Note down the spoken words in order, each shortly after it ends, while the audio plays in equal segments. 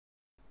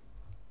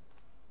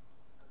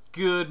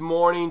Good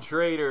morning,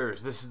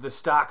 traders. This is the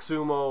Stock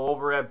Sumo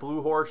over at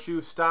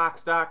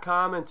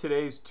BlueHorseshoeStocks.com, and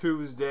today's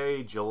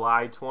Tuesday,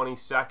 July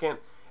 22nd.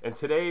 And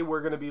today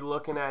we're going to be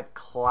looking at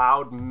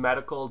Cloud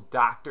Medical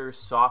Doctor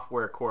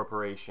Software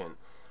Corporation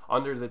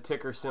under the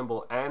ticker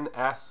symbol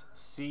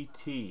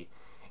NSCT.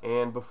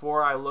 And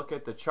before I look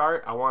at the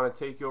chart, I want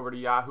to take you over to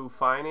Yahoo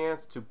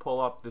Finance to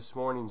pull up this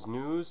morning's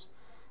news.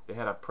 They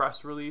had a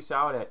press release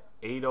out at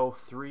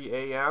 8:03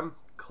 a.m.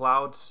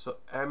 Cloud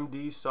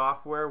MD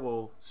software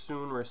will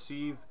soon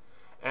receive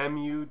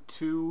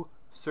MU2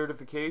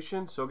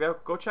 certification. So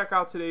go check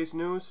out today's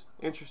news.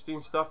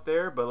 Interesting stuff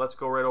there, but let's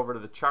go right over to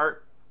the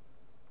chart.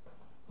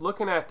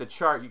 Looking at the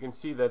chart, you can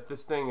see that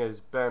this thing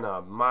has been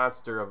a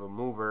monster of a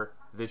mover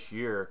this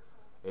year.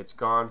 It's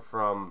gone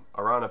from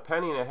around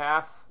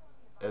 $0.015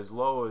 as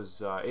low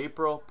as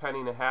April,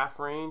 $0.015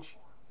 range,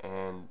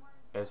 and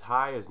as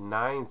high as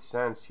 9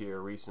 cents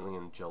here recently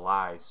in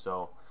July.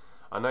 So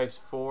a nice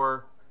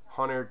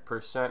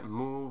 400%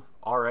 move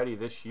already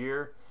this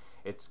year.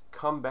 It's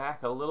come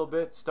back a little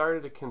bit,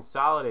 started to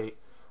consolidate.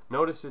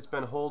 Notice it's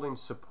been holding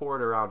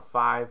support around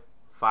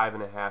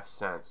 5.5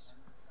 cents.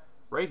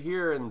 Right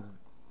here in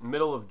the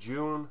middle of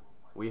June,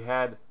 we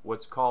had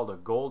what's called a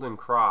golden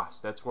cross.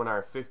 That's when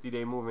our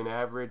 50-day moving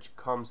average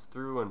comes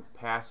through and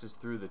passes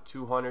through the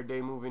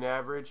 200-day moving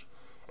average.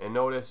 And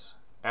notice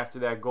after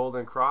that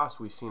golden cross,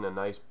 we've seen a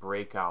nice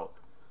breakout.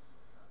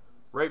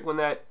 Right when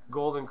that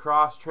golden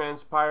cross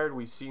transpired,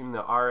 we seen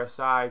the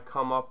RSI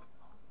come up,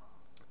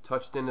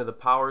 touched into the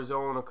power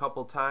zone a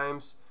couple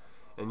times,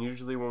 and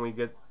usually when we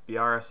get the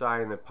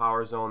RSI in the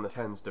power zone, that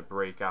tends to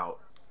break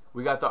out.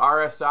 We got the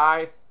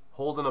RSI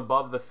holding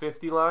above the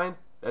 50 line.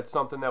 That's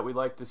something that we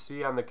like to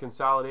see on the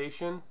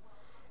consolidation.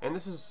 And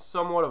this is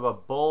somewhat of a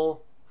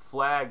bull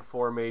flag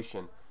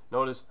formation.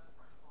 Notice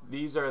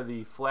these are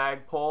the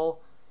flag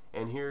pole,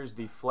 and here's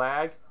the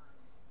flag.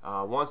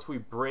 Once we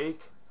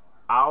break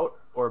out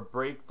or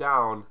break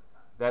down,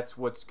 that's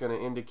what's going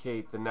to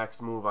indicate the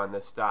next move on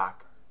this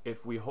stock.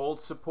 If we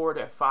hold support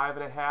at 5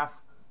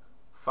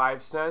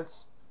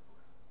 cents,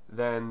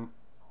 then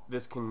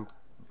this can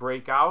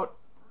break out.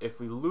 If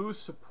we lose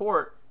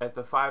support at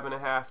the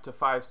 5.5 to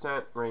 5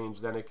 cent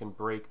range, then it can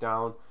break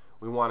down.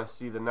 We want to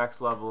see the next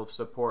level of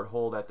support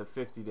hold at the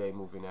 50-day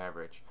moving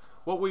average.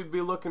 What we'd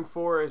be looking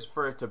for is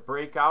for it to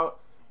break out,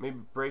 maybe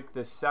break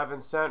this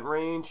 7 cent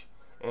range,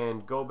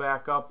 and go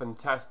back up and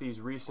test these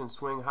recent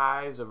swing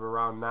highs of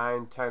around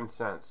 9-10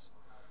 cents.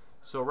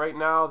 So right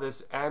now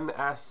this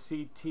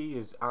NSCT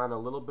is on a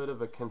little bit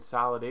of a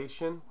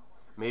consolidation.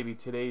 Maybe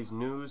today's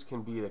news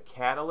can be the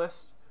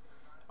catalyst.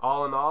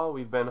 All in all,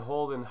 we've been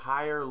holding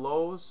higher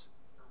lows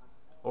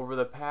over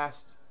the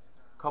past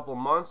couple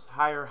months,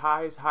 higher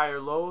highs,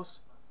 higher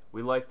lows.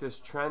 We like this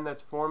trend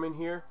that's forming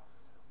here.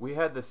 We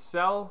had the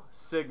sell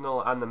signal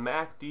on the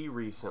MACD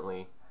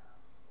recently.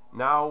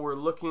 Now we're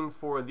looking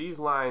for these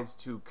lines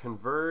to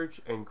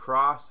converge and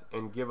cross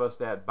and give us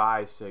that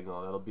buy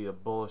signal. That'll be a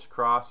bullish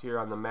cross here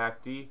on the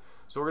MACD.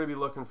 So we're going to be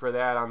looking for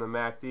that on the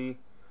MACD.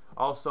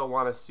 Also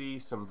want to see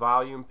some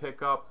volume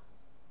pickup.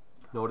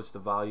 Notice the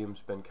volume's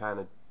been kind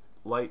of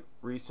light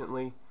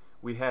recently.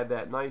 We had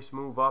that nice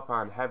move up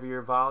on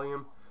heavier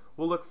volume.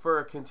 We'll look for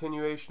a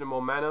continuation of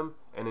momentum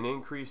and an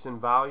increase in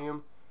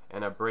volume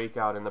and a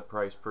breakout in the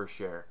price per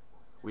share.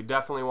 We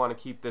definitely want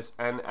to keep this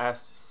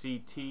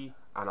NSCT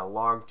on a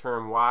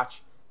long-term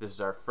watch. This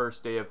is our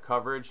first day of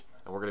coverage,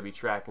 and we're going to be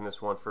tracking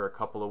this one for a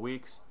couple of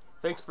weeks.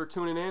 Thanks for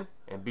tuning in,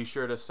 and be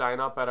sure to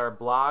sign up at our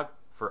blog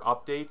for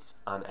updates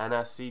on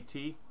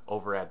NSCT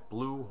over at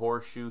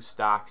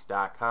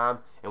BlueHorseshoeStocks.com.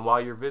 And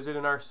while you're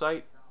visiting our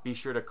site, be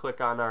sure to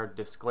click on our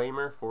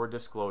disclaimer for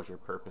disclosure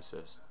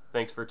purposes.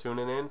 Thanks for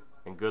tuning in,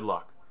 and good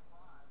luck.